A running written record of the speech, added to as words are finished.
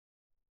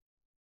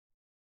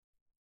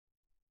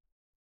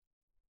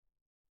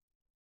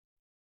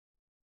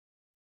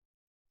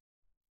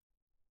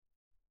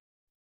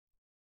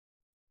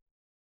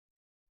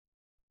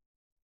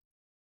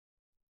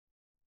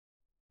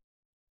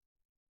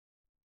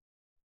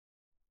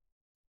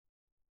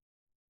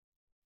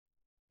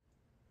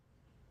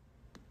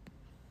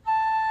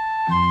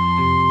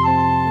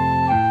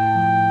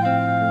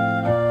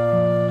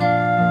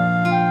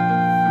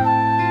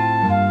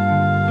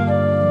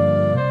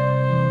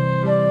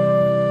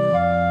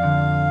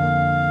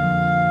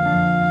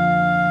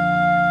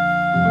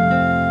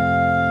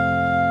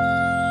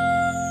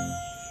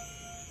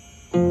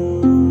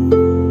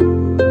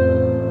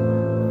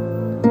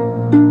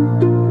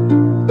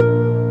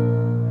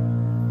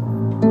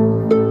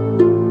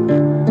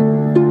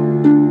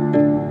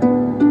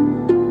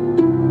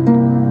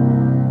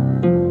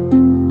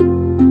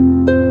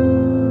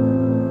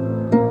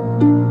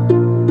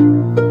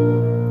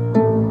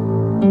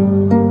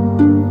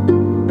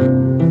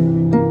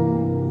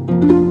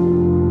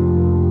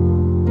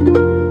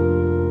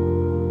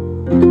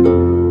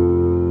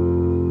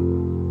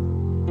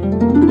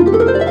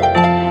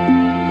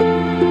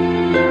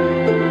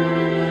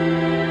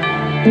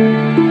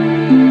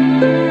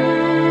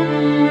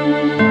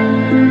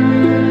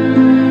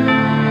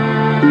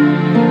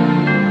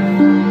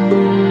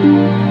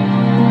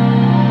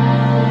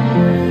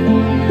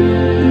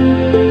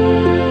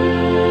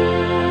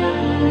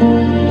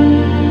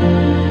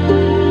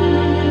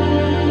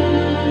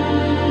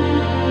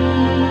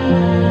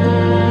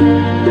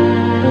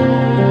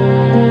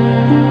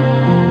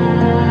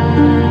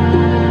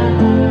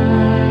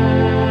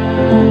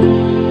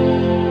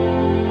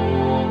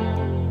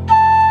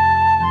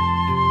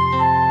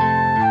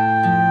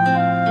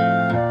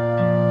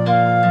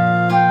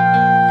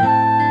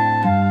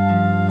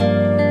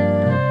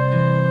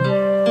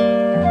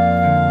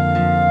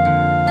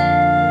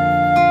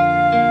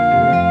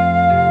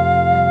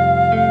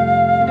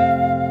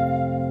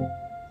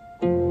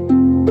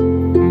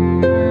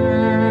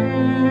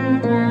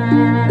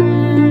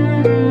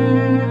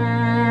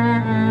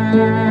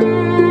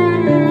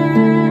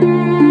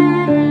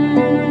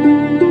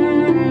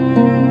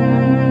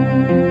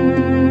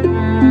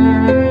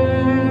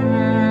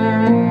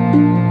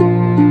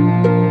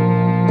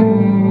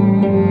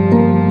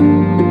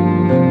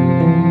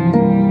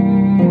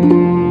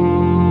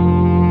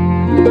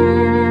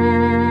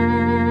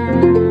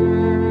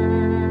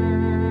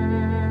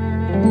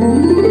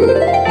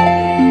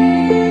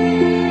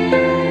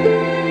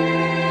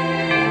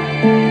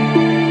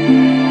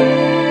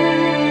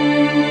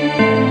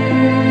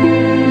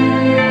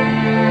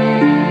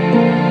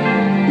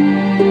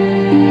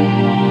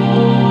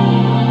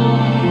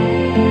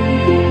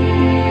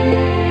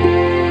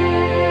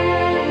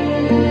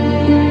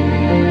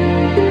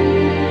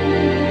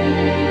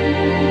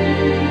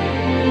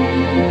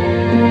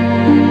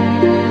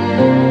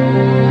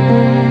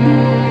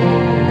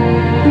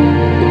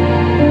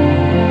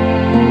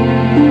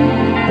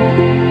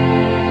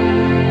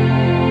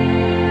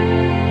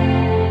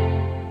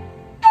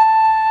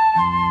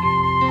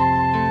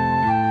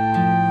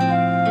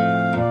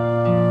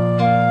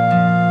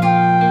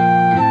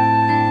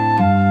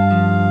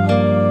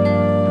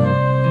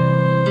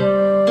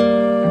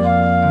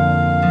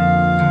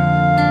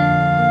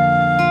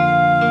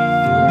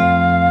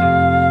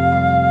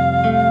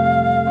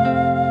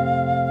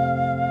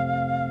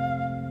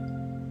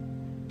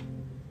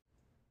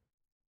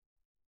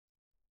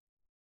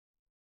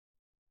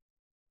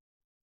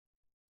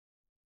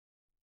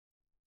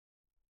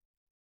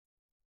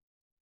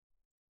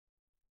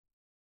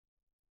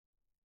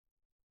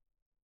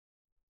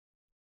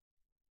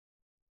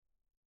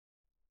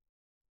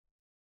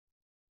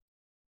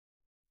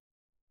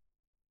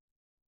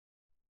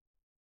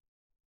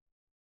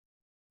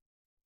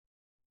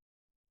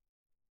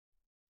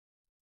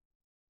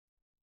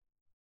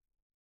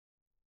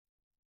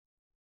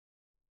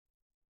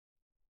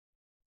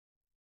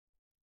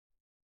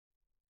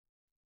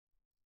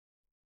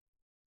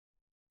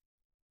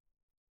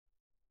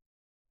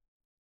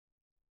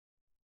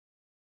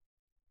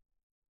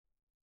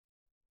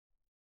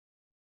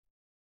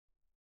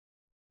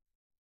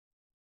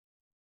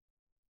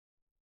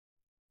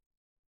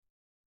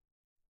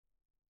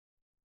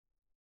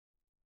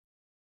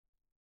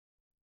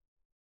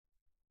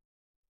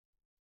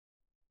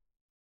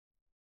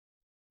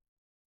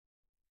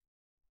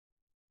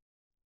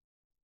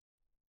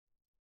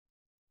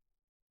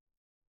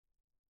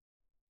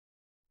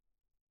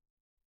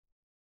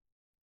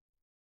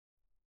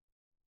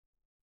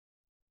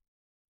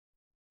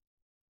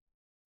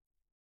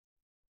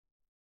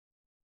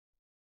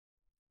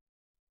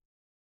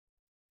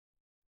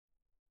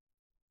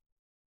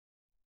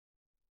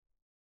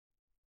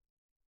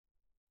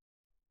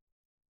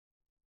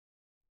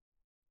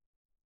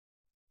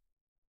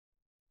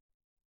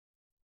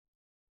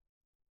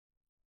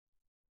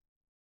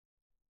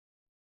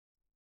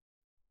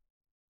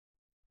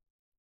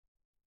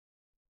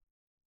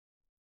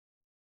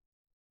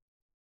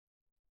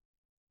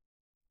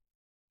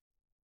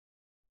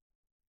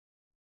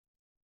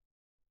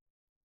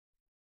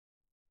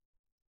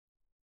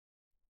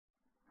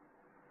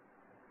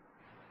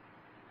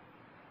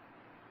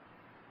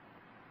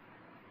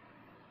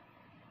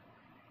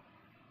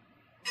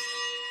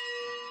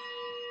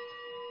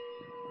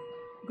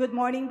Good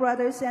morning,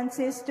 brothers and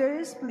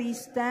sisters.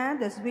 Please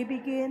stand as we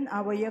begin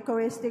our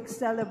Eucharistic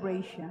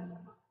celebration.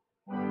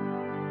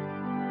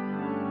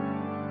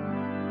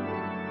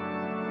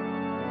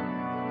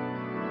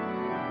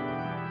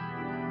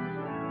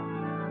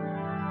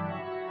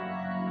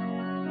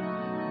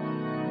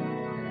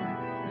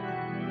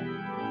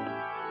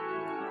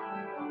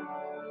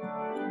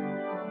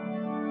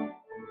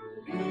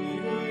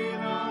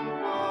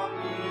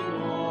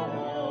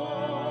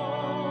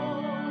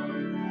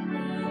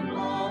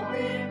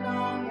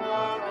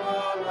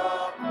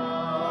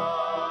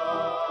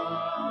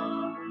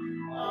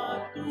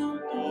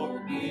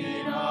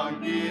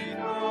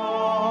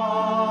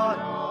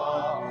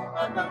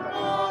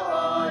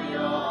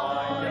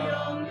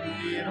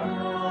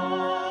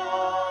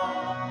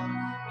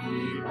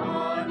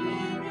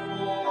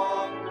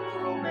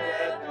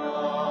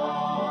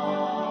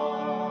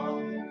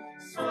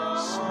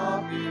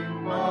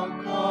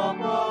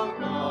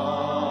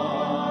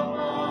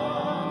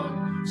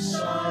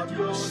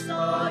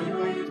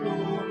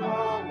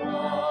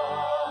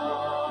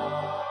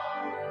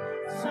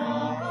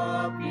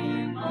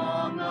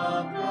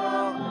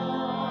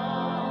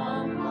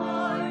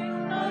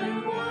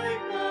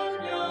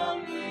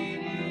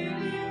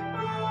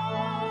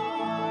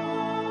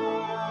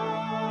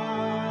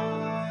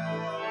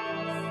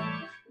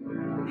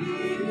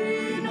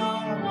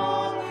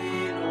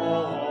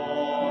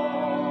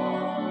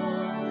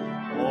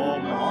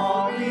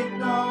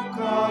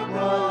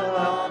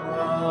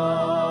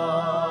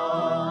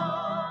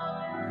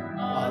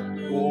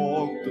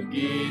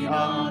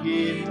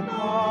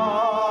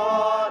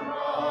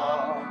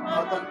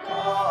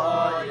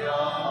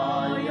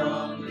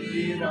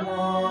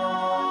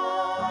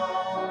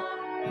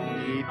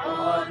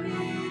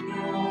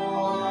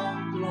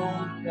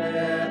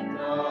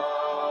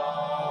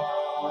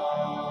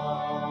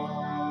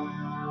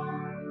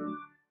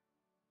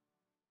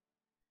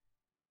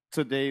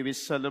 Today we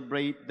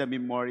celebrate the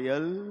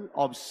memorial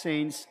of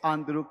Saints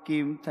Andrew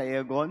Kim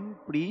Taegon,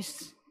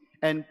 priest,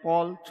 and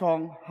Paul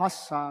Chong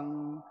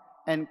Hasang,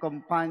 and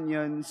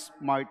companions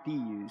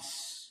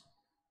martyrs.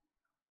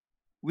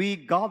 We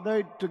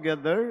gathered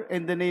together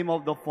in the name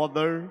of the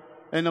Father,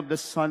 and of the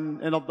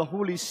Son, and of the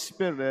Holy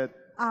Spirit.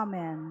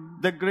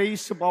 Amen. The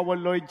grace of our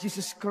Lord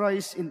Jesus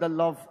Christ in the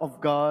love of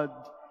God,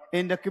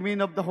 in the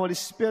communion of the Holy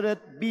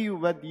Spirit, be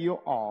with you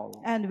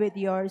all. And with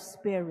your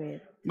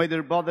spirit. My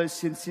dear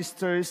brothers and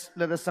sisters,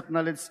 let us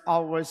acknowledge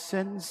our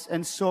sins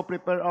and so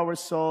prepare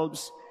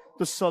ourselves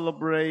to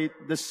celebrate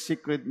the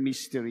sacred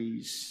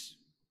mysteries.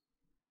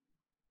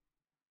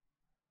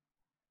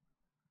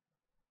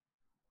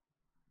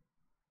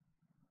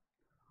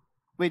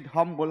 With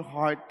humble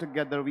heart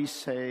together we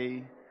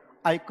say,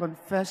 I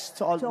confess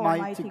to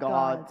Almighty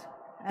God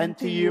and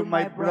to you,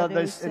 my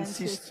brothers and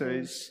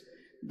sisters,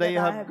 that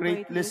I have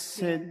greatly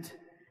sinned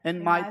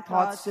in my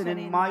thoughts and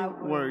in my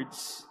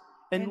words,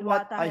 in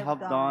what I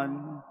have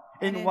done,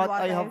 in what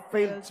I have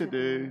failed to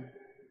do,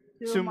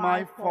 to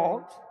my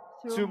fault,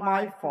 to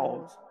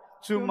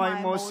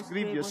my most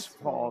grievous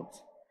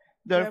fault.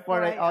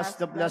 Therefore I ask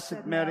the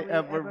Blessed Mary,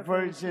 ever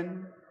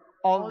Virgin,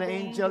 all the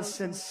angels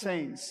and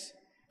saints,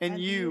 and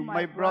you,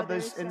 my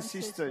brothers and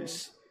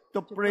sisters,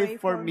 to pray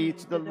for me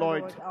to the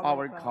Lord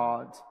our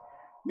God.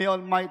 May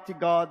Almighty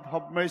God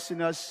have mercy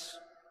on us,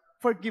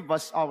 forgive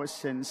us our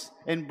sins,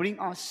 and bring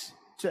us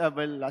to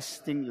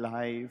everlasting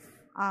life.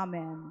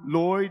 Amen.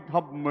 Lord,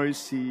 have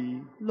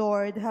mercy.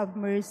 Lord, have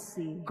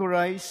mercy.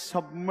 Christ,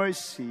 have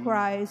mercy.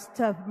 Christ,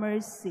 have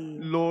mercy.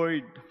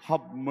 Lord,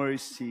 have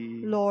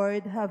mercy.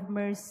 Lord, have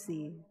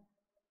mercy.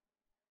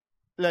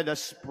 Let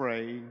us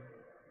pray.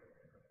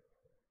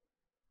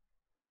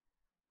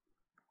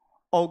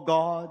 O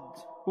God,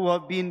 who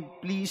have been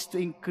pleased to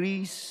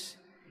increase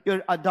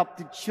your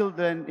adopted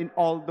children in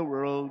all the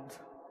world,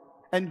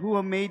 and who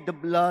have made the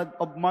blood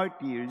of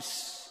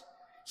martyrs,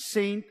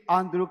 Saint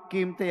Andrew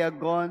Kim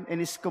Tayagon and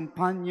his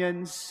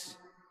companions,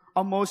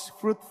 a most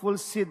fruitful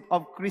seed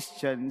of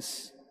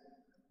Christians,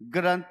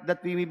 grant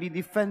that we may be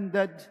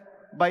defended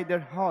by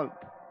their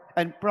help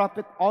and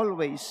profit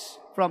always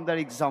from their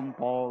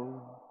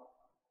example.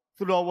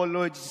 Through our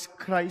Lord Jesus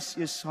Christ,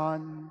 your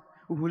Son,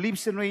 who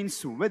lives and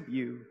reigns with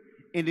you,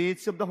 in the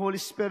unity of the Holy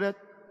Spirit,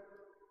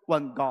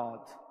 one God,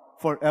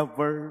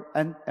 forever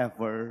and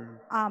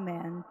ever.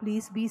 Amen.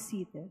 Please be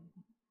seated.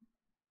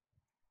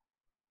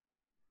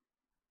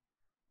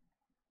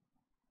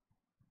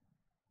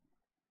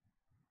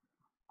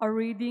 A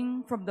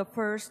reading from the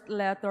first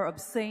letter of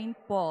St.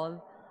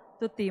 Paul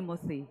to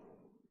Timothy.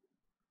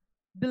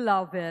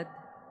 Beloved,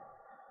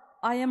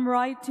 I am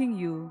writing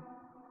you,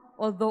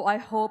 although I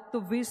hope to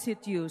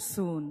visit you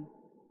soon.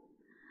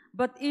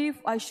 But if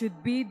I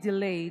should be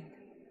delayed,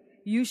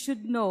 you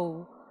should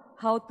know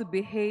how to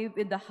behave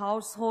in the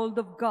household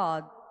of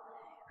God,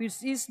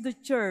 which is the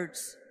church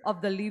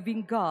of the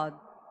living God,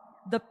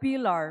 the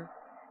pillar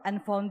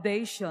and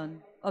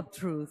foundation of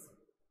truth.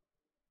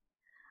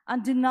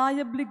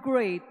 Undeniably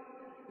great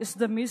is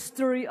the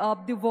mystery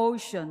of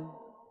devotion,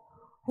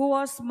 who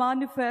was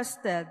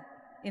manifested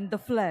in the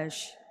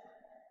flesh,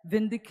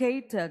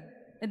 vindicated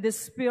in the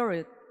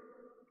spirit,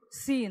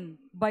 seen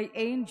by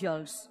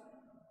angels,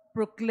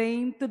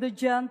 proclaimed to the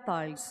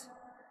Gentiles,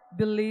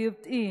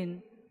 believed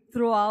in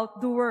throughout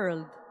the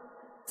world,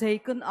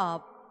 taken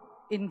up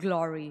in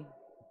glory.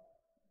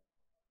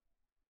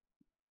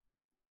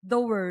 The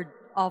word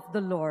of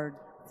the Lord.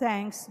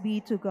 Thanks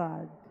be to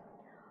God.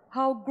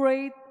 How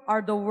great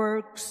are the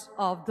works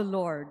of the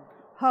Lord!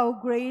 How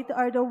great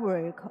are the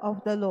work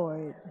of the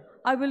Lord!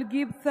 I will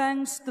give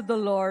thanks to the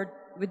Lord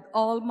with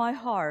all my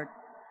heart,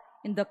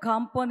 in the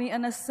company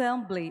and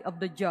assembly of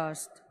the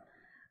just.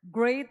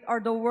 Great are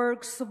the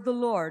works of the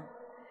Lord,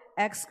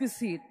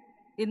 exquisite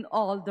in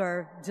all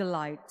their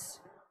delights.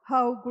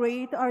 How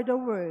great are the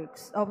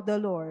works of the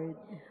Lord!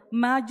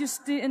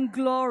 Majesty and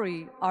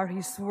glory are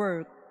his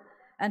work,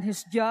 and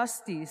his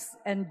justice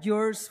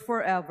endures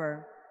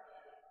forever.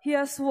 He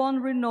has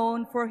won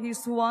renown for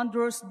his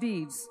wondrous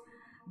deeds.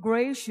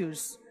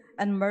 Gracious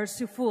and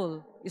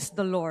merciful is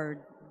the Lord.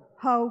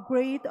 How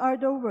great are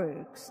the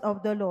works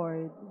of the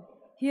Lord!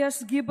 He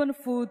has given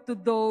food to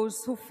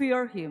those who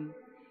fear him.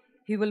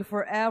 He will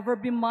forever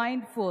be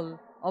mindful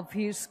of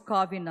his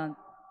covenant.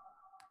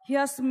 He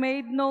has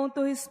made known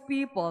to his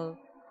people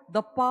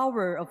the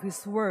power of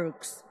his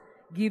works,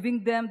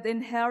 giving them the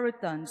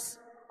inheritance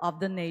of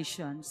the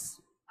nations.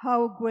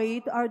 How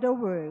great are the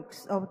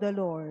works of the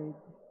Lord!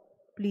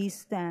 Please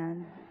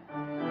stand.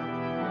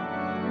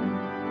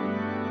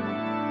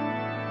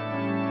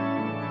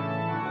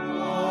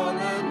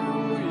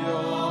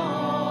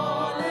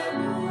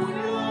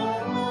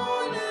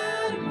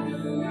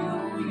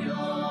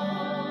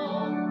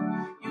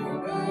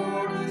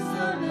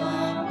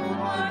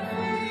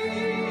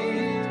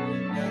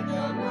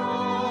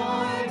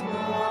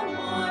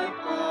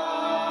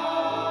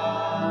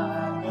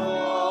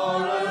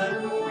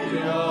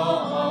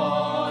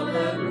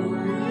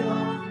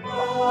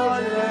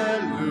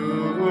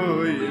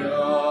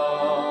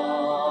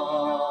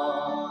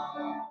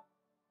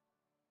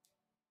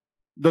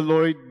 The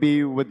Lord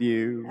be with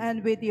you.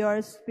 And with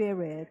your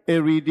spirit. A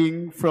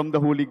reading from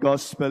the Holy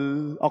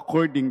Gospel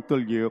according to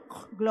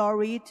Luke.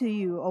 Glory to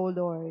you, O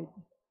Lord.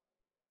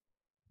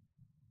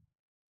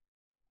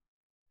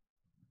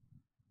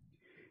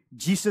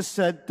 Jesus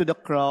said to the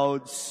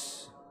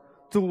crowds,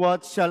 "To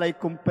what shall I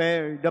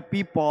compare the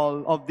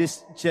people of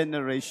this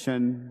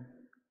generation?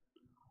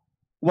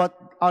 What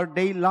are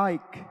they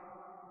like?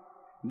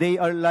 They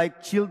are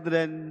like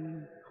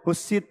children who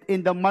sit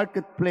in the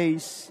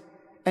marketplace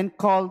and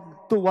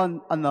call to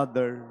one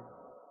another.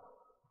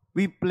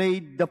 We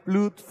played the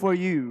flute for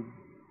you,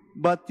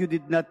 but you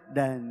did not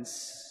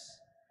dance.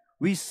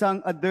 We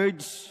sang a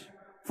dirge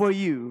for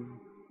you,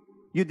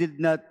 you did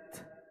not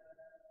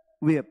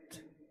weep.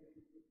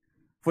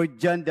 For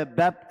John the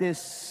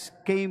Baptist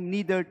came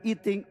neither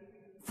eating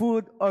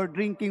food or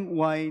drinking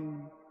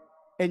wine,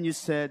 and you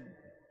said,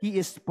 he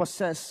is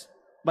possessed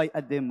by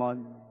a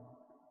demon.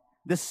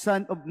 The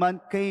Son of Man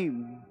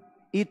came,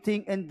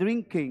 eating and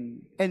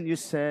drinking, and you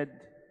said,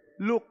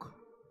 look,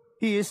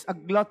 he is a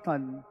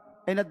glutton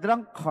and a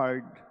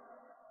drunkard,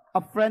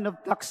 a friend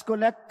of tax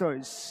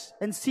collectors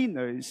and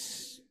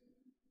sinners.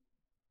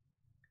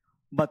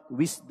 But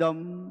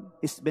wisdom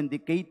is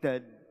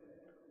vindicated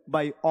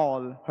by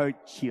all her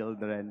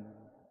children.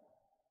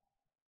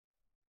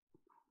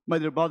 My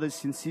dear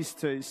brothers and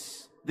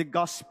sisters, the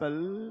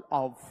Gospel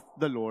of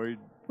the Lord.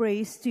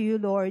 Praise to you,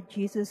 Lord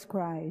Jesus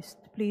Christ.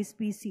 Please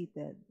be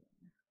seated.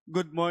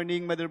 Good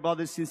morning, my dear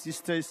brothers and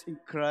sisters in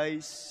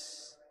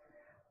Christ.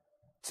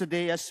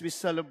 Today, as we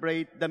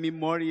celebrate the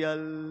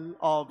memorial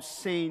of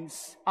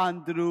Saints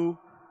Andrew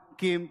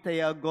Kim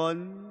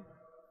Tayagon,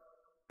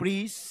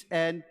 priest,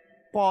 and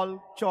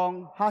Paul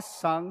Chong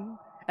Hasang,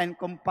 and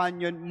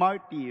companion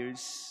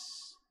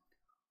martyrs,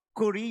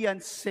 Korean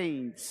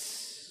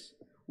saints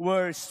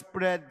were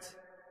spread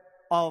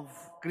of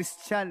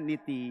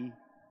Christianity.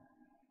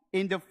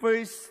 In the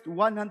first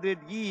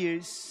 100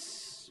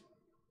 years,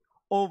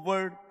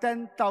 over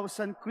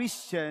 10,000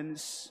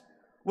 Christians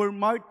were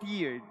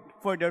martyred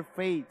for their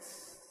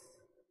faith.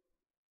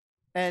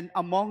 And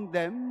among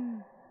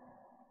them,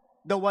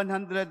 the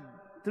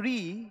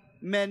 103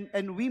 men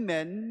and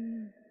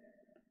women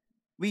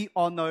we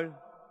honor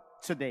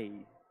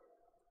today.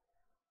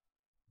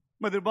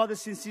 My dear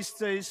brothers and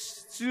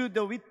sisters, through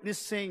the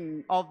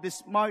witnessing of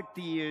these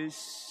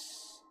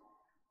martyrs,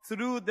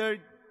 through the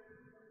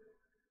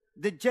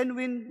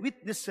genuine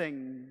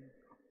witnessing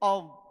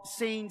of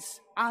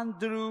Saints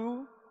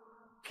Andrew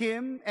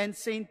Kim and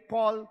Saint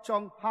Paul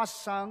Chong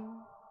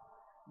Hasang,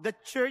 the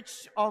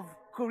Church of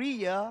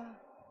Korea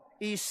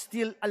is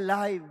still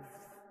alive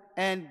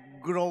and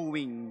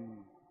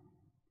growing.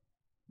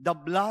 The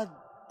blood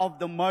of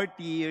the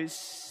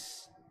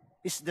martyrs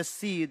is the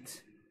seed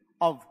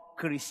of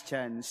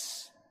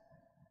Christians.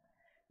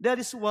 That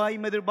is why,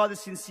 my dear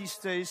brothers and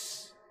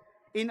sisters,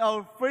 in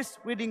our first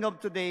reading of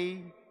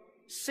today,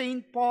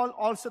 Saint Paul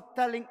also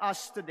telling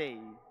us today,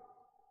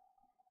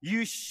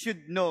 you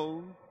should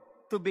know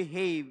to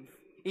behave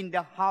in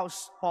the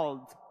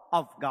household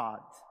of God,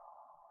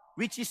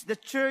 which is the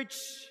church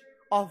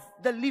of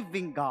the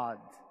living God,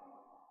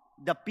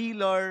 the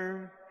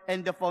pillar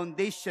and the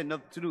foundation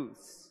of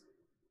truth.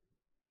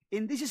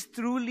 And this is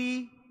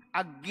truly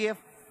a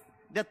gift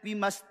that we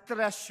must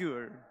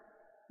treasure,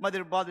 my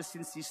dear brothers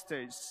and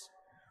sisters.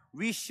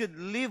 We should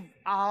live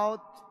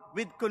out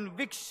with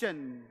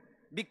conviction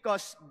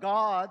because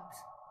God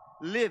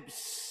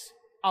lives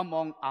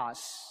among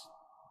us.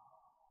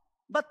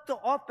 But to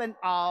open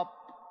up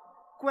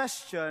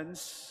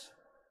questions,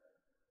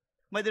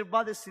 my dear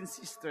brothers and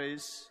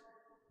sisters,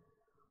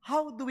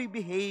 how do we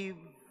behave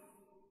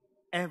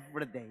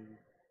every day?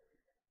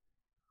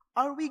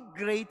 Are we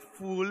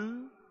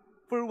grateful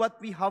for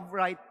what we have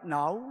right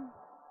now?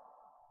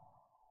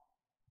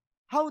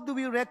 How do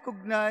we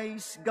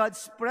recognize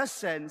God's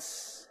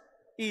presence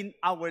in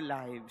our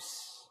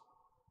lives?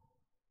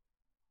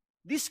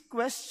 These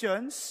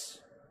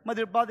questions, my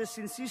dear brothers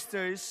and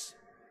sisters,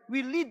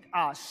 will lead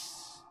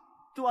us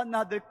to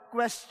another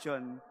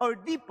question or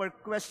deeper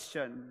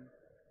question.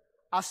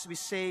 As we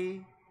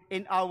say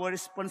in our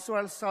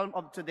responsorial psalm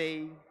of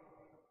today,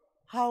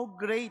 how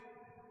great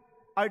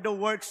are the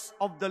works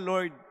of the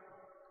Lord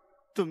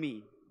to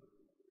me.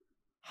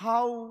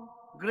 How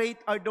great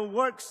are the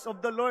works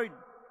of the Lord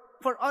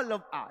for all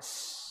of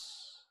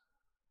us.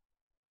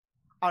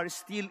 Are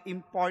still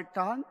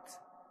important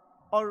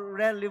or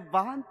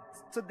relevant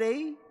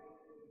today?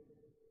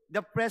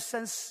 The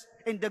presence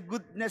and the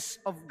goodness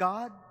of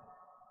God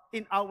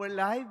in our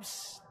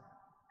lives?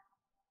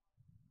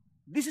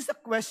 This is a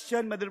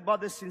question, my dear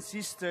brothers and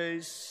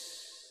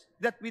sisters,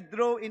 that we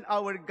draw in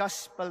our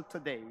gospel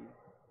today.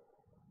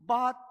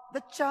 But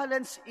the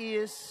challenge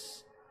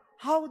is,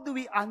 how do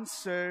we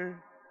answer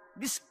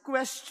these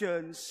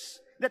questions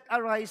that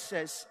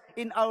arises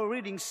in our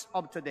readings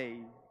of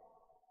today?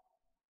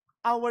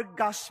 Our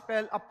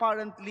gospel,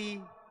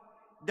 apparently,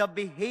 the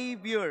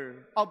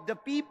behavior of the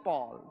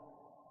people,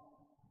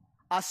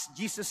 as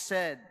Jesus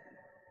said,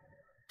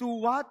 to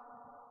what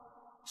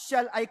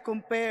shall I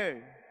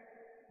compare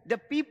the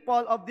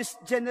people of this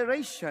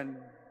generation?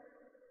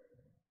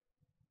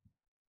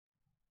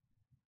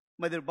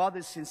 My dear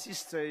brothers and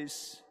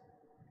sisters,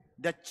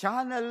 the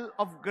channel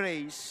of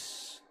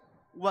grace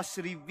was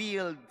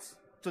revealed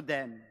to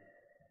them,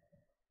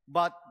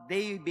 but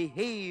they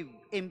behaved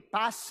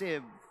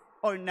impassive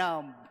or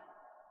numb,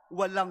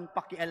 walang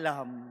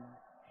pakialam,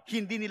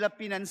 hindi nila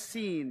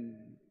pinansin.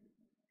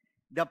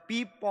 The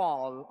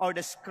people or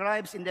the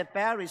scribes and the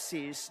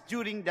Pharisees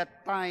during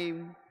that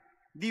time,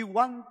 they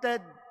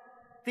wanted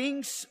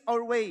things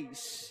or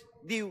ways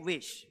they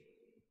wish.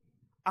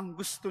 Ang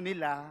gusto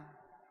nila,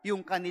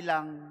 yung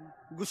kanilang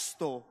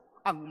gusto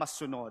ang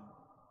masunod.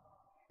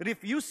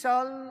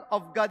 Refusal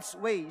of God's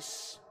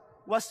ways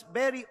was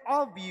very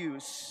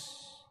obvious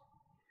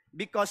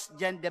because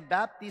John the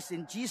Baptist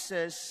and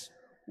Jesus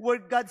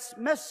were God's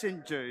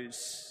messengers,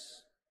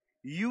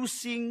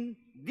 using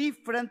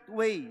different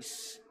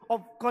ways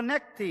of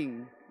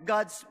connecting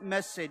God's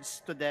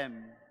message to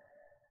them.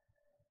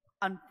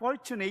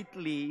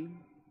 Unfortunately,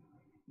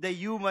 the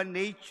human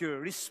nature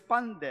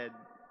responded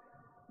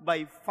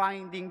by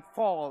finding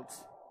fault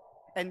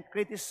and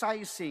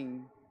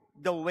criticizing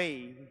the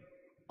way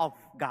of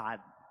God.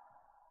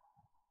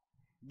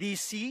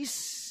 This is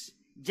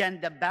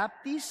John the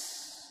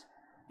Baptist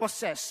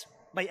possessed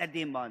by a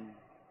demon.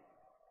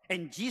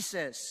 And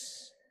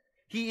Jesus,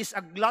 he is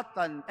a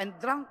glutton and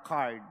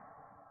drunkard.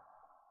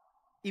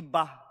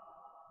 Iba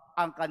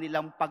ang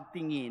kanilang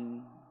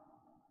pagtingin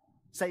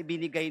sa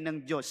ibinigay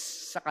ng Diyos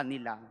sa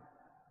kanila.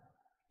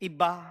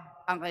 Iba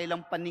ang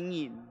kanilang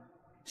paningin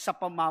sa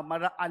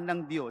pamamaraan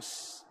ng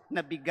Diyos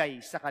na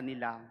bigay sa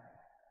kanila.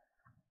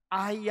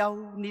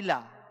 Ayaw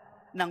nila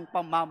ng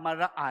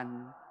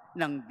pamamaraan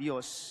ng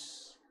Diyos.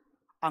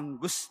 Ang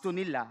gusto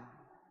nila,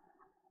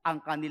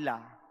 ang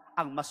kanila,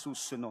 ang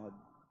masusunod.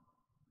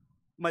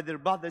 Mother,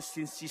 brothers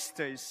and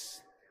sisters,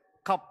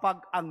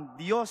 kapag ang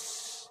Diyos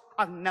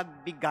ang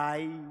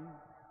nagbigay,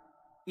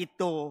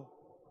 ito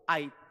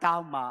ay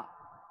tama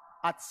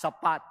at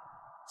sapat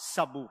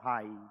sa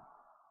buhay.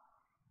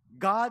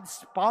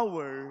 God's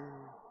power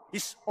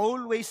is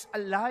always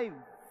alive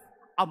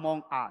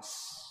among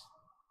us.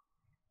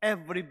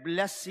 Every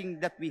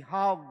blessing that we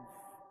have,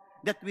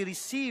 that we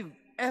receive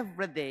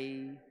every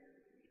day,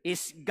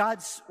 is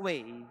God's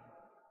way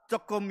to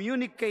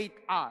communicate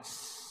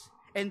us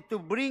and to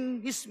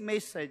bring His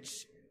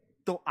message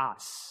to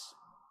us.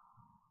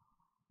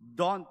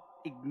 Don't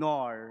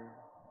ignore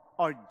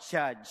or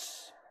judge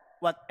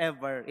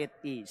whatever it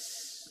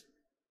is.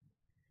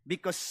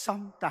 Because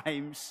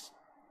sometimes,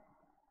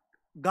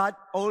 God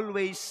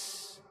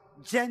always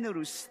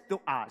generous to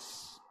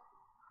us,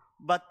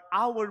 but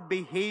our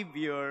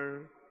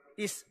behavior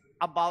is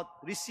about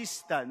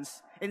resistance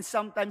and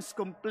sometimes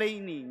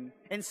complaining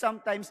and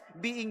sometimes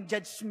being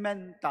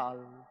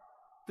judgmental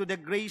to the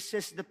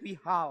graces that we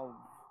have,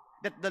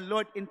 that the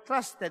Lord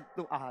entrusted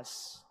to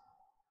us.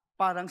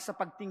 Parang sa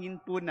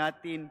pagtingin po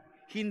natin,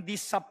 hindi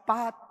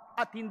sapat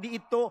at hindi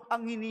ito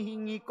ang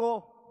hinihingi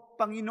ko.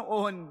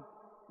 Panginoon,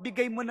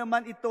 bigay mo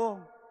naman ito.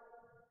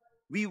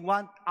 We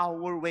want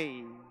our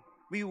way.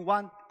 We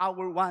want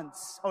our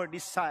wants or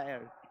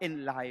desire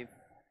in life.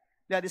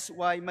 That is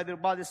why, mother,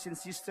 brothers, and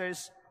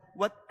sisters,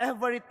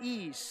 whatever it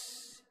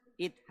is,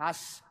 it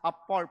has a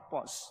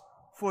purpose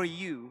for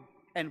you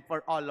and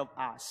for all of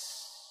us.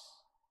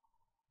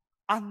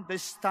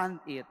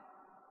 Understand it.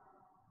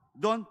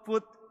 Don't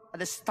put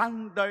the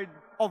standard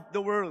of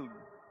the world,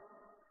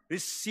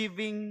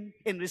 receiving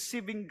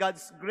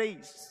God's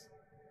grace.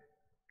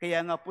 Kaya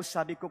nga po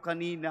sabi ko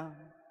kanina,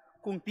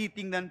 kung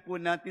titingnan po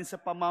natin sa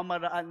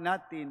pamamaraan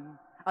natin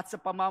at sa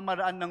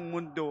pamamaraan ng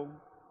mundo,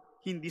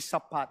 hindi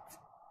sapat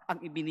ang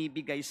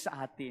ibinibigay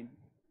sa atin.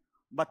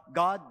 But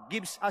God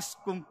gives us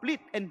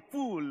complete and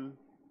full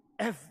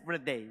every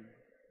day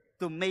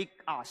to make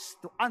us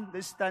to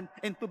understand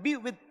and to be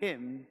with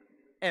Him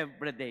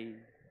every day.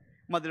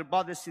 Mother,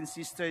 brothers, and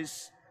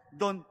sisters,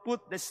 don't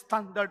put the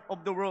standard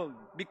of the world,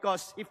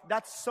 because if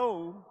that's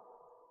so,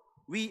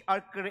 we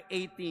are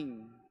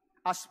creating,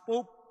 as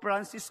Pope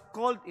Francis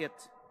called it,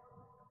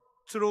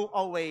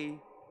 throwaway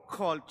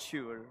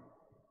culture.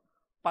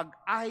 Pag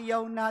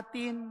ayaw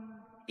natin,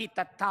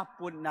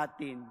 itatapon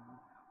natin.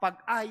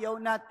 Pag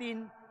ayaw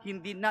natin,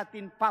 hindi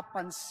natin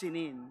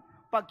papansinin.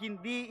 Pag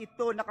hindi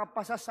ito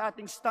nakapasa sa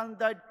ating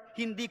standard,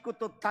 hindi ko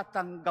ito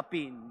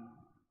tatanggapin.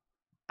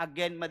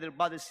 Again, mother,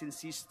 brothers, and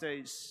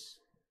sisters,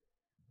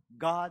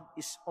 God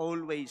is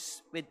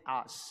always with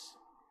us.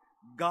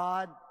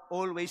 God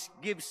always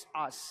gives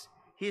us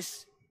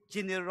His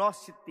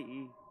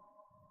generosity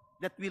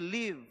that we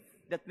live,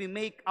 that we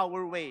make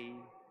our way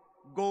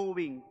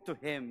going to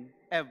Him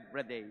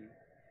every day.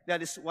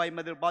 That is why,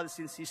 mother,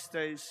 brothers, and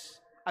sisters,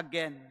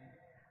 again,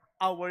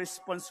 our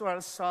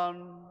responsoral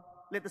psalm,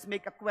 let us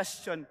make a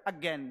question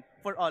again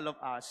for all of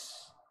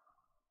us.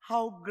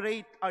 How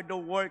great are the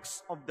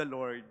works of the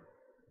Lord?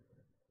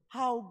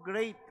 How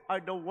great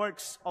are the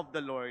works of the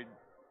Lord?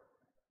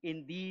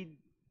 Indeed,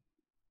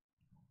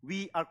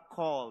 we are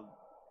called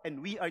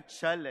and we are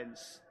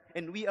challenged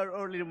and we are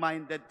all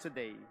reminded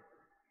today,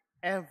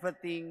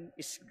 everything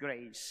is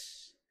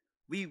grace.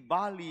 We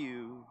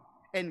value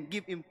and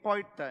give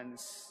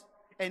importance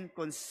and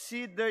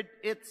consider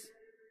it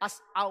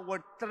as our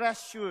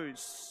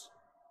treasures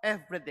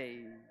every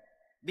day,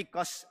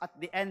 because at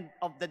the end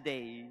of the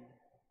day,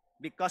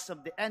 because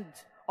of the end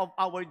of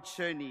our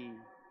journey,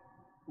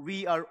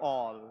 we are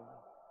all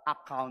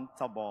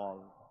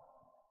accountable.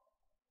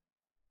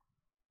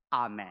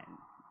 Amen.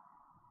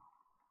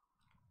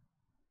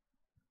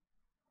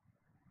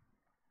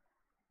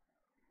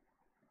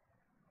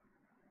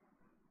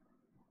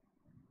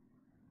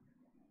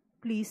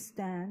 Please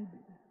stand.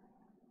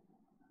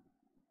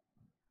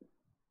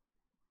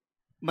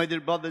 My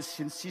dear brothers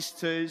and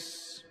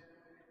sisters,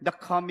 the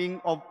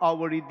coming of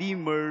our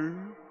Redeemer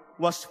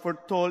was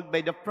foretold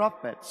by the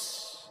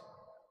prophets.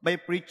 By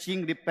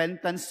preaching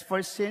repentance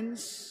for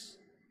sins,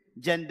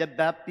 John the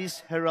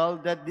Baptist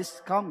heralded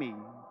this coming.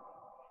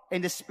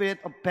 In the spirit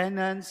of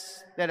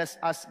penance, let us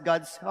ask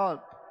God's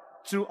help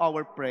through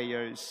our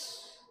prayers.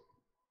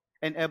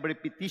 And every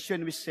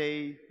petition we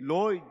say,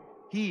 Lord,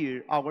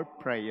 hear our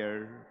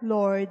prayer.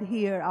 Lord,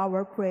 hear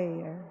our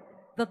prayer.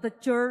 That the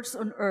church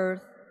on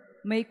earth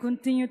may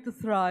continue to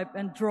thrive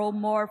and draw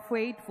more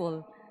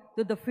faithful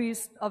to the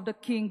feast of the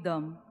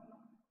kingdom,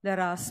 let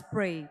us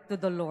pray to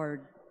the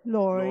Lord.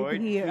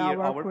 Lord, hear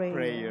our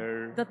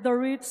prayer. That the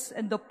rich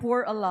and the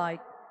poor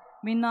alike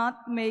may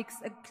not make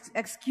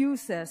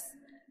excuses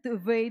to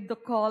evade the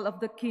call of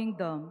the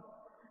kingdom,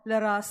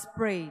 let us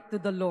pray to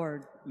the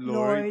Lord.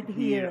 Lord,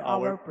 hear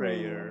our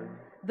prayer.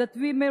 That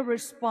we may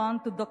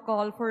respond to the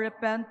call for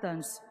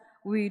repentance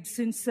with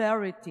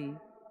sincerity,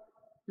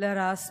 let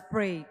us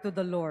pray to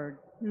the Lord.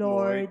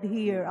 Lord,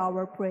 hear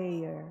our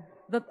prayer.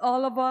 That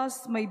all of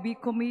us may be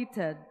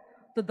committed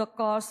to the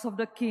cause of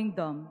the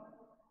kingdom,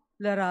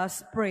 let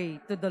us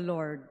pray to the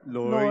Lord.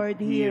 Lord,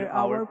 hear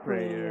our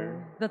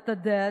prayer. That the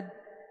dead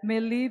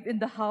may live in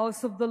the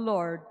house of the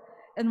Lord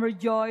and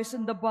rejoice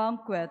in the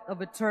banquet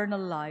of eternal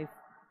life,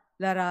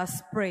 let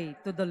us pray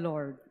to the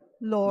Lord.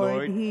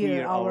 Lord,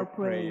 hear our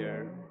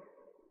prayer.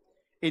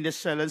 In the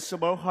silence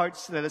of our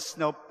hearts, let us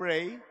now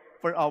pray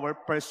for our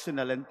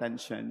personal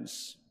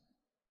intentions.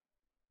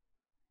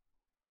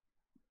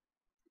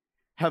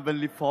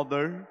 Heavenly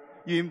Father,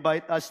 you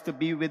invite us to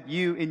be with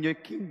you in your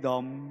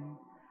kingdom.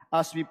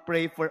 As we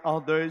pray for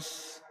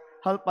others,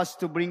 help us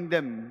to bring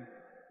them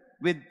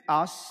with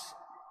us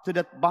to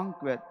that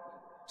banquet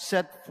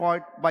set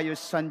forth by your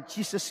Son,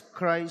 Jesus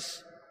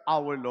Christ,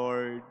 our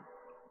Lord.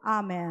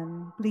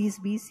 Amen. Please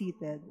be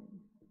seated.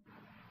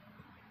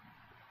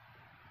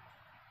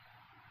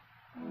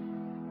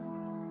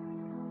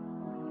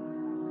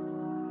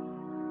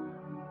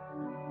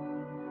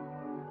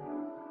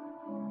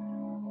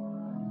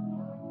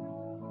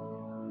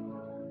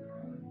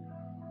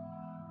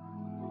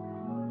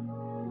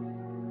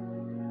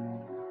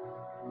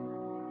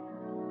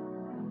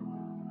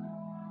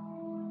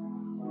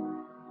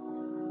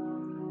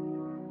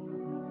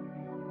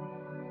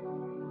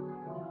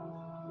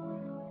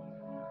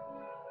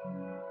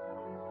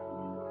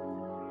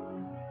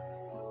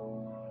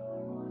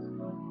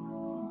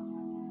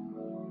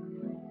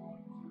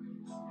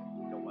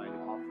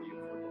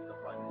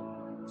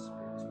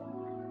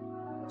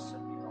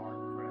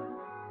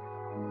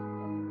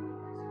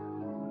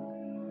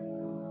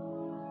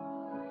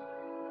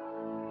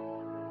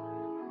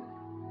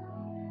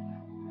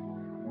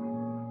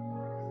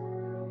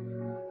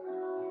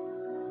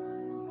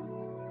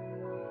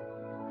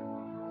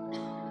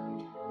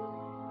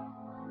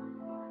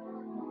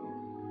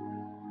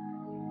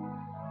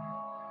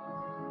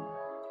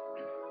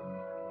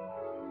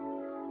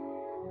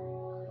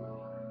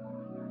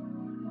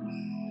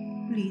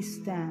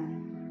 Please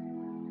stand.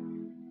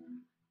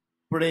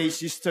 Pray,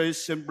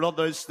 sisters and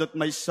brothers, that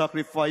my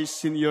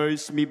sacrifice and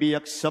yours may be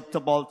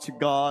acceptable to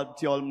God,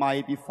 the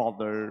Almighty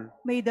Father.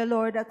 May the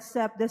Lord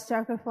accept the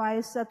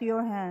sacrifice at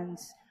your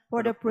hands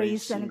for the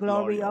praise and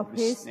glory of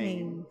his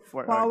name,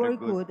 for our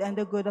good and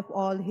the good of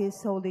all his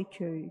holy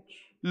church.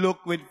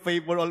 Look with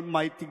favor,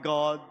 Almighty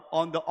God,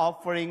 on the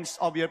offerings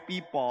of your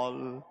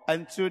people,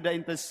 and through the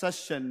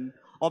intercession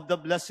of the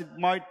blessed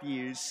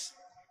martyrs,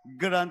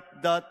 grant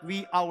that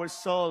we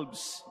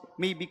ourselves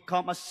may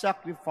become a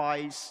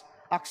sacrifice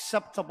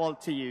acceptable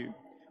to you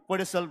for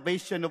the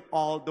salvation of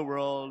all the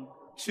world,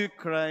 through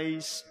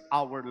Christ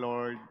our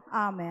Lord.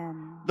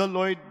 Amen. The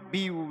Lord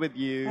be with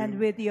you. And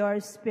with your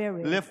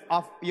spirit. Lift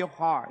up your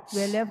hearts.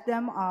 We lift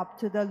them up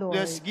to the Lord.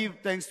 Let's give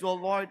thanks to the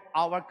Lord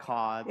our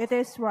God. It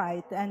is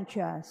right and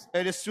just.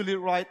 It is truly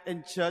right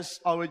and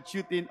just, our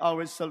duty and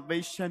our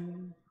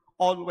salvation,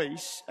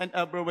 always and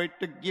everywhere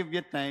to give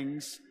you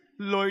thanks,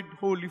 Lord,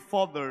 Holy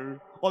Father,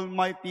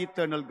 Almighty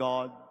Eternal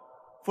God.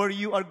 For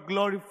you are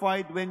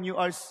glorified when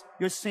your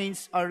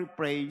saints are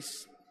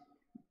praised.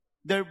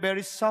 Their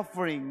very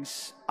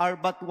sufferings are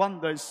but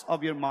wonders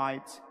of your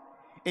might.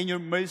 In your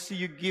mercy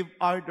you give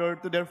ardor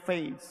to their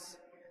faith.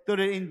 To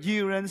their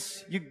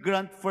endurance you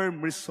grant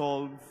firm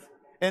resolve.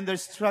 In their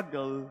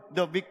struggle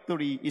the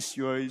victory is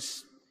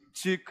yours.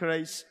 Through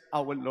Christ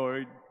our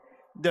Lord.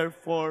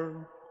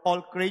 Therefore,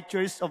 all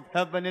creatures of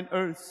heaven and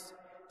earth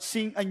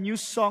sing a new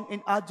song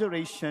in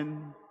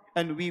adoration,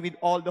 and we with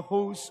all the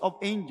hosts of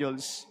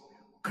angels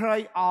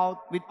cry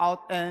out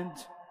without end,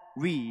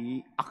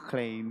 we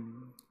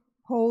acclaim.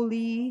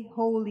 Holy,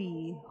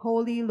 holy,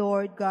 holy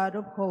Lord God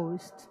of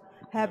hosts,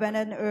 heaven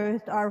and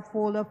earth are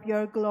full of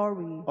your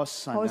glory.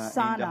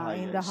 Hosanna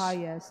in the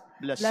highest.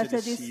 Blessed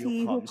is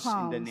he who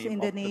comes in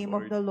the name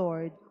of the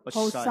Lord.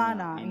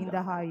 Hosanna in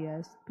the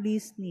highest.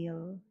 Please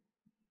kneel.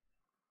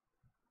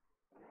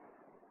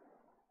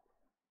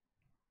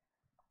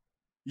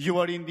 You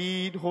are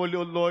indeed holy,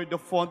 O Lord, the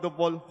font of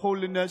all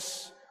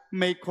holiness.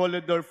 Make holy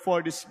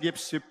therefore these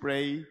gifts, we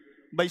pray,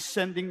 by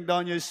sending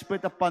down your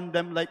Spirit upon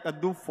them like a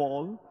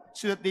dewfall,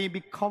 so that they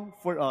become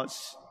for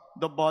us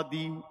the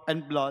body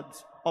and blood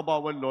of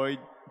our Lord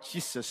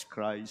Jesus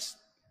Christ.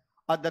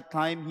 At the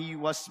time he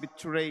was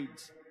betrayed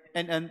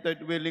and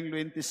entered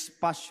willingly into his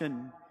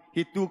passion,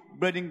 he took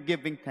bread and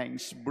giving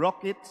thanks,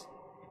 broke it,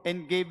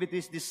 and gave it to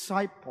his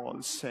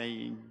disciples,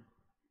 saying,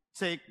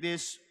 "Take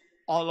this,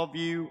 all of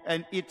you,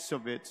 and eat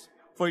of it,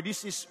 for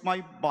this is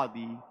my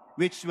body,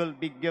 which will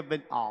be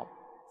given up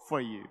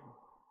for you."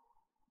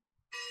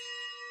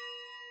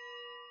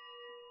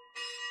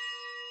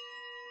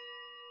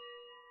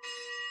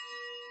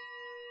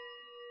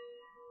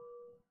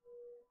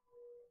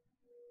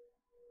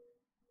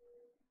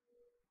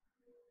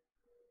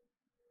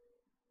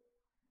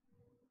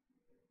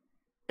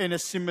 In a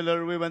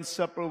similar way, when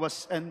supper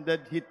was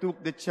ended, he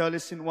took the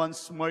chalice and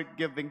once more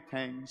giving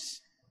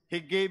thanks, he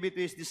gave it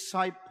to his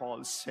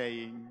disciples,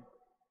 saying,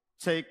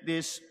 "Take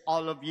this,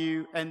 all of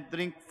you, and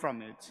drink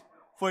from it,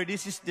 for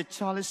this is the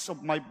chalice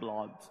of my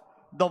blood,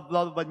 the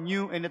blood of a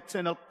new and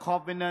eternal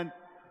covenant,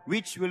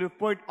 which will be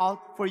poured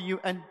out for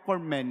you and for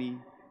many,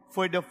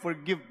 for the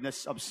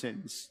forgiveness of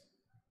sins.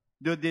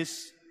 Do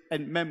this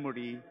in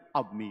memory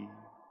of me."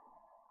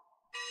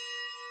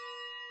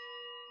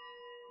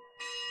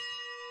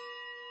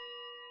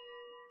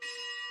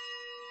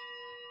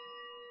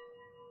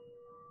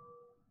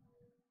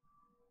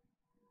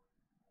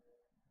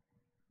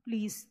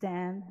 Please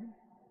stand.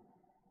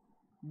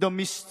 The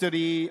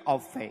mystery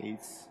of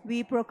faith.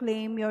 We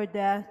proclaim your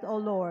death, O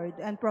Lord,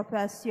 and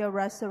profess your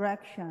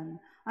resurrection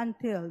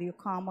until you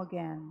come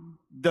again.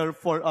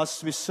 Therefore,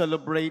 as we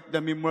celebrate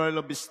the memorial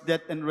of his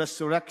death and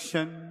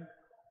resurrection,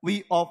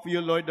 we offer you,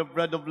 Lord, the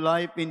bread of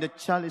life in the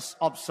chalice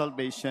of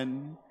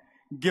salvation,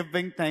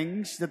 giving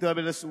thanks that you have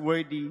made us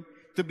worthy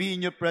to be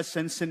in your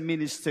presence and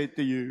minister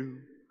to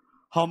you.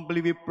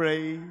 Humbly we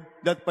pray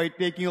that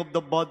partaking of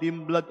the body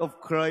and blood of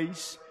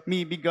Christ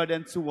may be gathered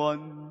into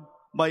one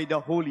by the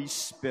Holy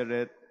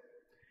Spirit.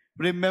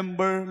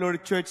 Remember,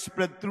 Lord, church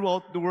spread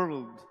throughout the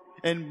world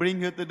and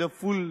bring her to the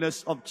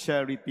fullness of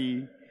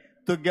charity,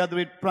 together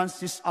with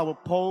Francis, our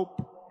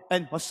Pope,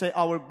 and Jose,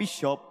 our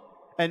Bishop,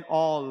 and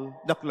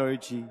all the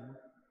clergy.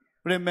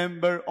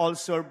 Remember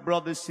also our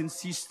brothers and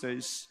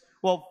sisters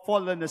who have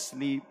fallen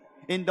asleep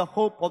in the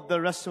hope of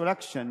the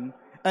resurrection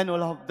and who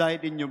have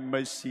died in your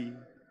mercy.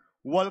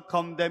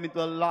 Welcome them into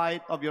the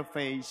light of your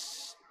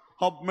face.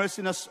 Have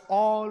mercy on us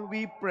all,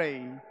 we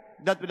pray,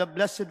 that with the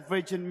Blessed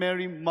Virgin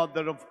Mary,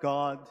 Mother of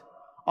God,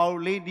 Our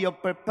Lady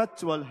of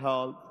Perpetual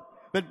Health,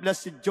 with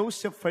Blessed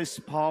Joseph, her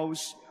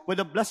spouse, with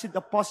the blessed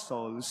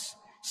apostles,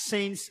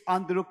 Saints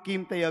Andrew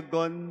Kim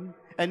Tayagon,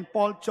 and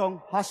Paul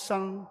Chong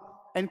Hasang,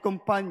 and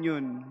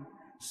companion,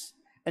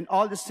 and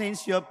all the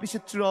saints you have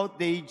visited throughout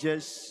the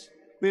ages,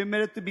 we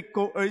merit to be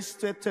co-heirs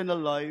to eternal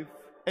life,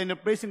 and to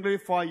praise and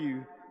glorify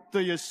you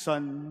to your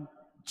Son,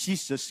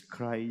 Jesus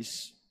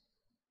Christ.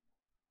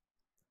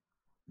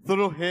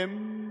 Through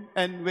him,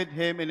 and with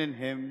him, and in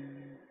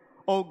him,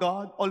 O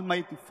God,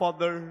 Almighty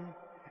Father,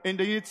 in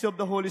the unity of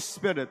the Holy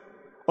Spirit,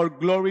 our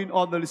glory and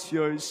honor is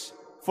yours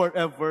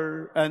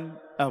forever and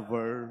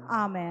ever.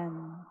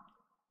 Amen.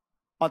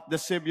 At the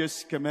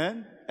Savior's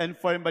command, and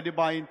formed by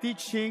divine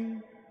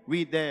teaching,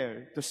 we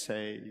dare to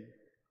say,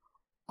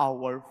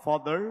 Our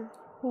Father,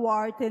 who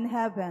art in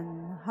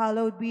heaven,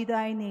 hallowed be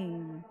thy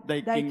name.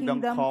 Thy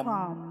kingdom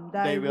come,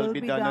 thy will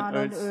be done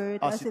on earth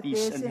as it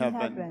is in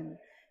heaven.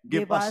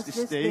 Give us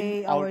this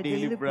day our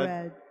daily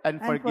bread,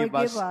 and forgive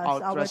us our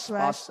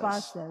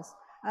trespasses,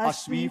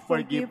 as we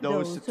forgive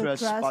those who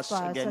trespass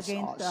against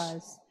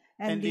us.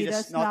 And lead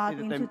us not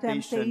into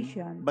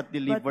temptation, but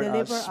deliver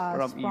us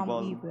from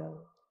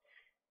evil.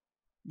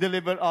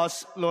 Deliver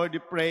us, Lord, we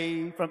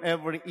pray, from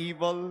every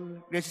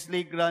evil.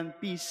 Graciously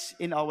grant peace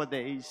in our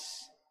days,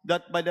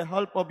 that by the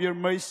help of your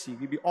mercy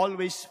we be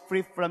always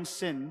free from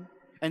sin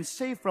and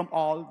safe from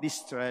all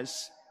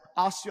distress,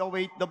 as we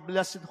await the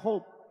blessed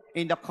hope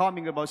in the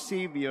coming of our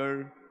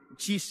Savior,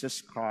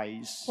 Jesus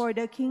Christ. For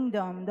the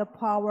kingdom, the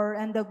power,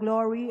 and the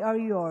glory are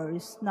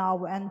yours,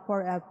 now and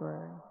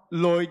forever.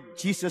 Lord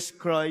Jesus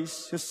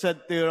Christ, who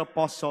said to your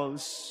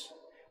apostles,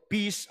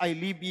 Peace I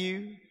leave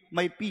you,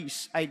 my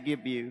peace I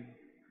give you.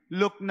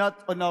 Look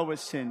not on our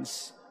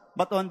sins,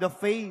 but on the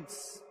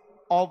faith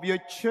of your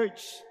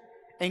church,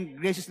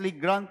 and graciously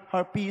grant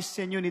her peace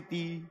and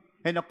unity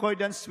in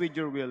accordance with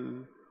your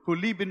will, who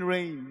live and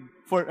reign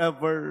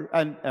forever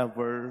and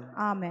ever.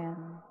 Amen.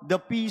 The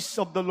peace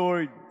of the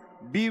Lord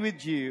be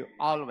with you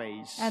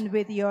always. And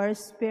with your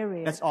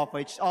spirit. Let's offer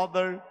each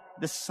other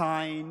the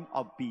sign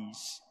of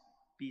peace.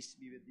 Peace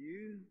be with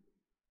you.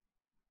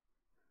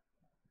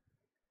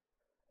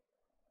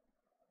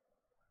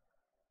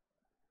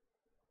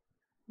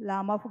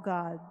 Lamb of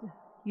God,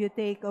 you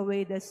take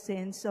away the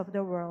sins of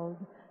the world.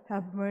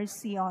 Have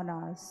mercy on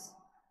us.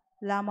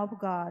 Lamb of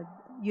God,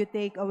 you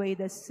take away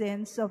the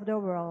sins of the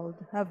world.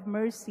 Have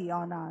mercy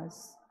on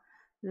us.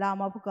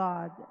 Lamb of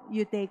God,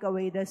 you take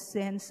away the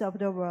sins of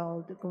the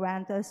world.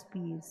 Grant us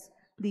peace.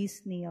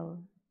 Please kneel.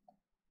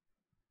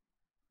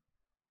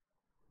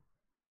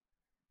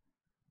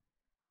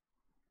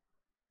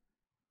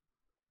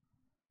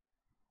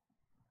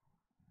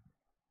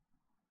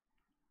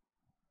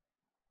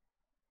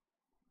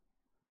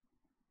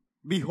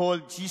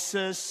 Behold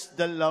Jesus,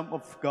 the Lamb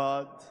of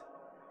God.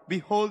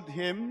 Behold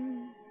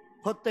him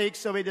who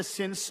takes away the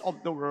sins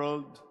of the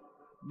world.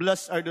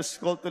 Blessed are those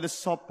called to the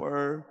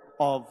supper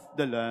of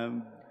the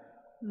Lamb.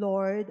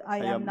 Lord,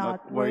 I am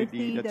not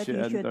worthy that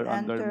you should enter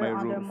under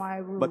my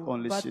roof, but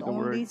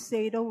only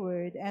say the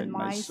word, and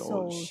my my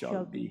soul soul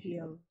shall be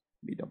healed.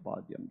 May the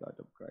body and blood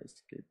of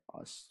Christ keep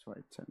us to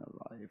eternal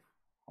life.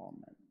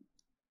 Amen.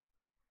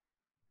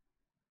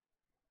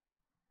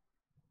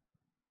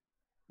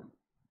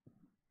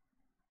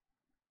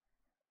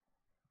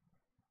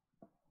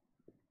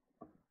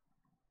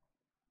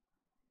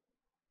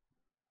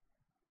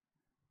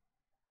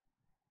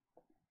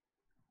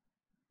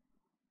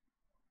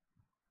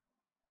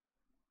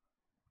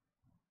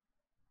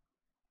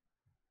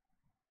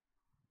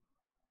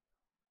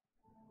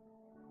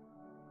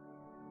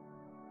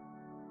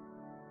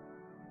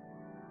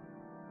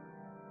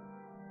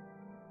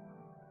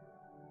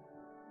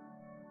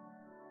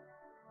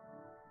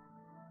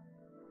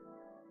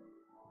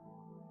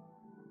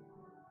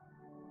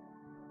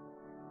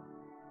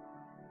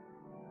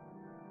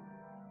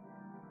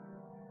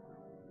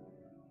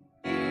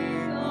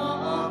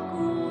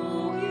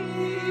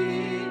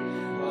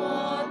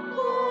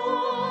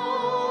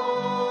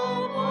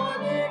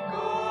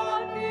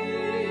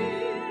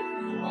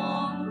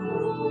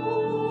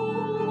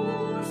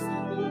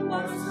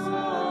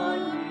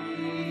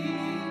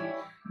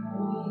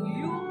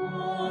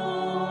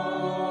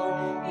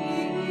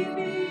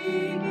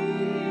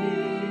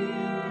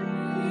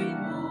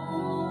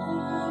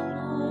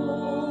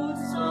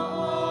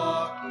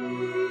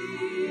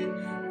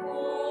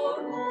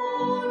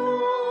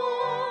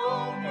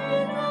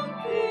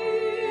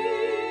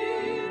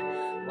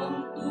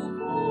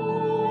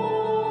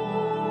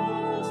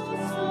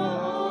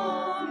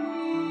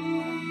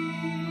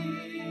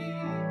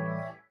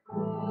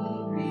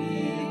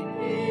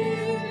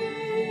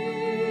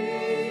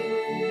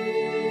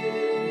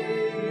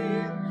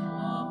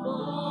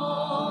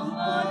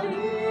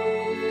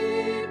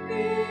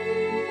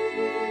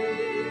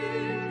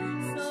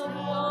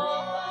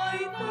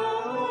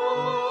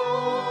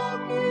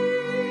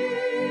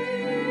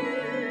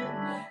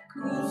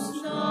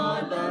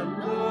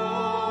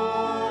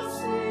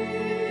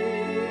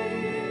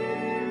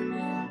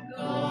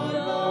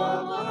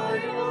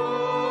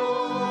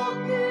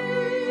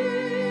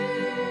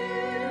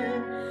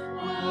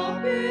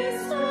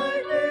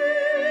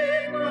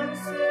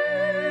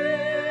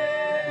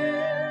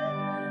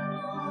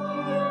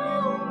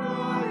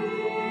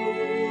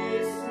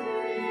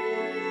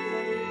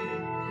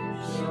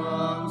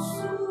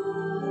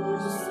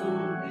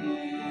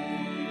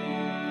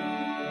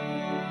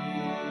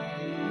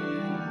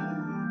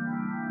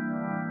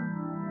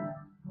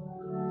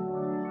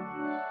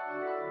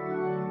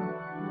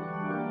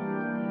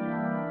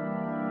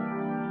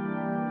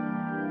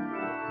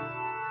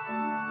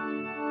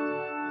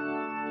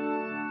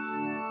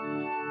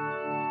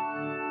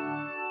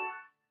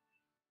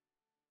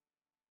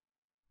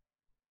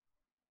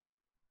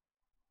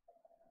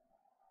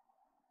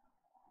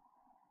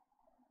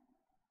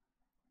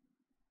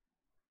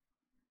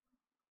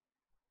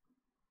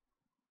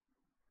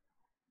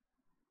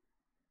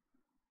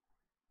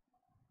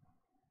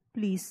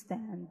 Please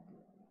stand.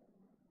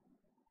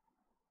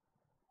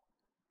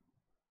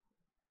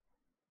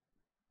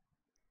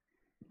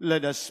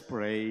 Let us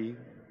pray.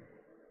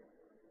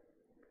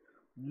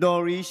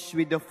 Nourished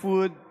with the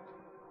food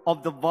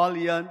of the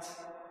valiant,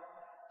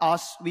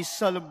 as we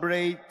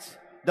celebrate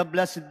the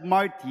blessed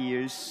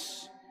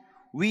martyrs,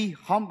 we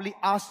humbly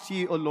ask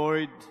you, O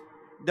Lord,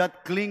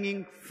 that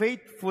clinging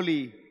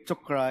faithfully to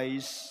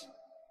Christ,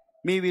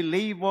 may we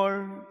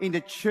labor in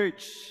the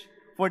Church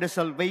for the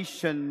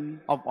salvation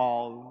of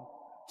all.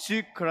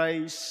 Through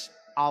Christ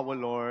our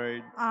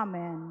Lord.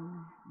 Amen.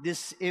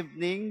 This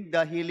evening,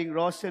 the Healing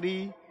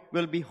Rosary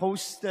will be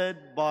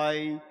hosted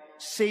by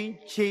St.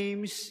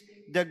 James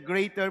the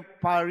Greater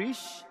Parish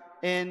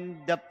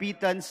in the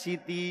Pitan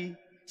City,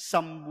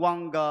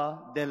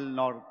 Zamboanga del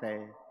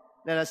Norte.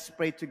 Let us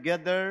pray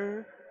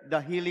together the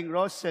Healing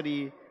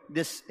Rosary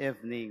this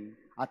evening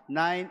at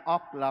 9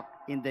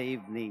 o'clock in the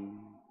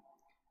evening.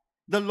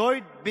 The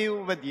Lord be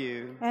with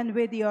you. And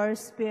with your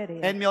spirit.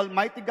 And may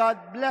Almighty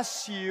God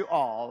bless you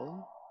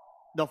all,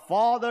 the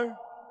Father,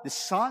 the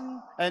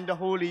Son, and the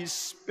Holy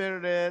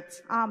Spirit.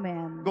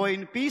 Amen. Go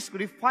in peace,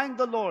 glorifying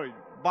the Lord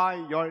by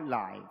your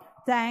life.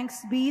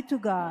 Thanks be to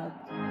God.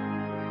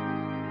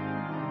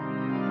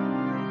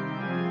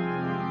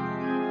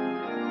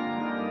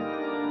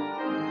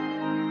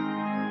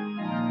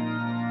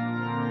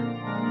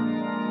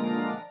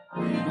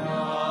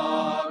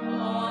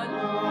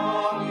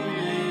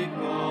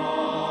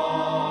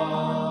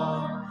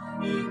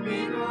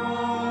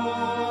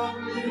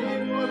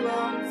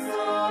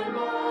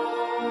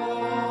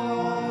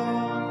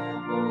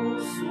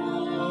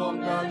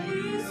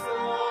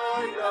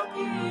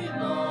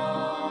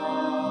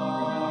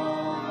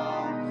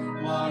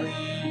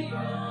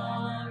 Maria